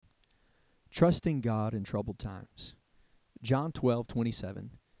Trusting God in troubled times. John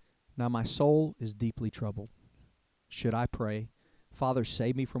 12:27. Now my soul is deeply troubled. Should I pray, Father,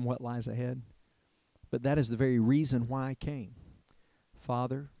 save me from what lies ahead? But that is the very reason why I came.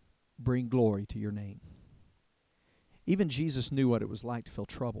 Father, bring glory to your name. Even Jesus knew what it was like to feel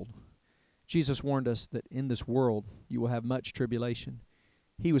troubled. Jesus warned us that in this world you will have much tribulation.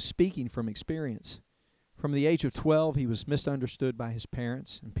 He was speaking from experience. From the age of 12, he was misunderstood by his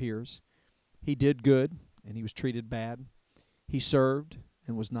parents and peers. He did good, and he was treated bad. He served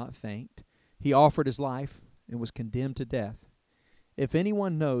and was not thanked. He offered his life and was condemned to death. If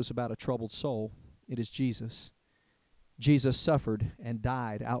anyone knows about a troubled soul, it is Jesus. Jesus suffered and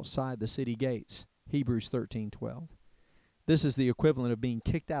died outside the city gates. Hebrews 13:12. This is the equivalent of being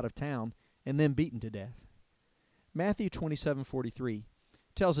kicked out of town and then beaten to death. Matthew 27:43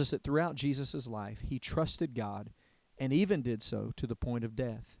 tells us that throughout Jesus' life, he trusted God and even did so to the point of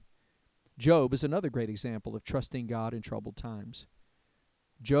death. Job is another great example of trusting God in troubled times.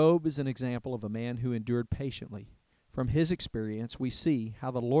 Job is an example of a man who endured patiently. From his experience, we see how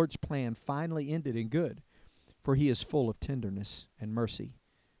the Lord's plan finally ended in good, for he is full of tenderness and mercy.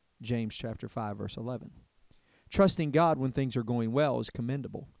 James chapter 5, verse 11. Trusting God when things are going well is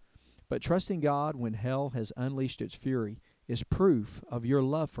commendable, but trusting God when hell has unleashed its fury is proof of your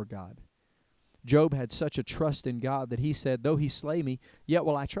love for God. Job had such a trust in God that he said, "Though he slay me, yet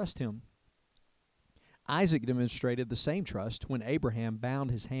will I trust him." Isaac demonstrated the same trust when Abraham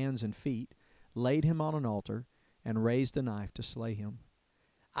bound his hands and feet, laid him on an altar, and raised a knife to slay him.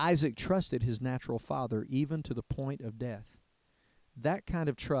 Isaac trusted his natural father even to the point of death. That kind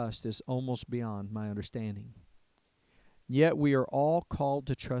of trust is almost beyond my understanding. Yet we are all called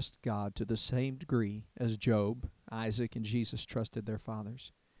to trust God to the same degree as Job, Isaac, and Jesus trusted their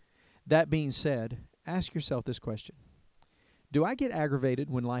fathers. That being said, ask yourself this question. Do I get aggravated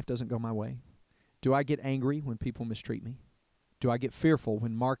when life doesn't go my way? Do I get angry when people mistreat me? Do I get fearful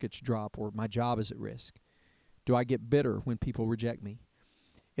when markets drop or my job is at risk? Do I get bitter when people reject me?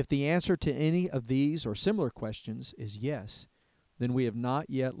 If the answer to any of these or similar questions is yes, then we have not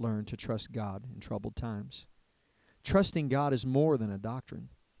yet learned to trust God in troubled times. Trusting God is more than a doctrine.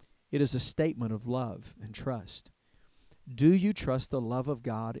 It is a statement of love and trust. Do you trust the love of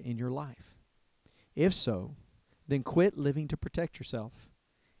God in your life? If so, then quit living to protect yourself.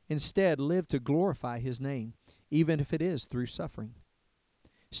 Instead, live to glorify His name, even if it is through suffering.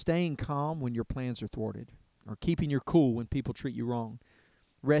 Staying calm when your plans are thwarted, or keeping your cool when people treat you wrong,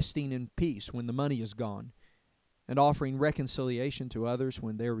 resting in peace when the money is gone, and offering reconciliation to others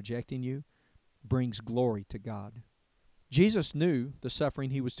when they're rejecting you, brings glory to God. Jesus knew the suffering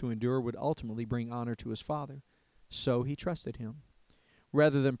he was to endure would ultimately bring honor to his Father, so he trusted him.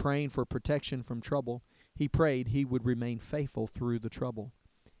 Rather than praying for protection from trouble, he prayed he would remain faithful through the trouble.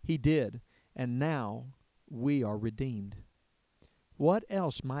 He did, and now we are redeemed. What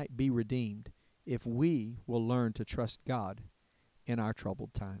else might be redeemed if we will learn to trust God in our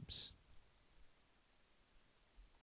troubled times?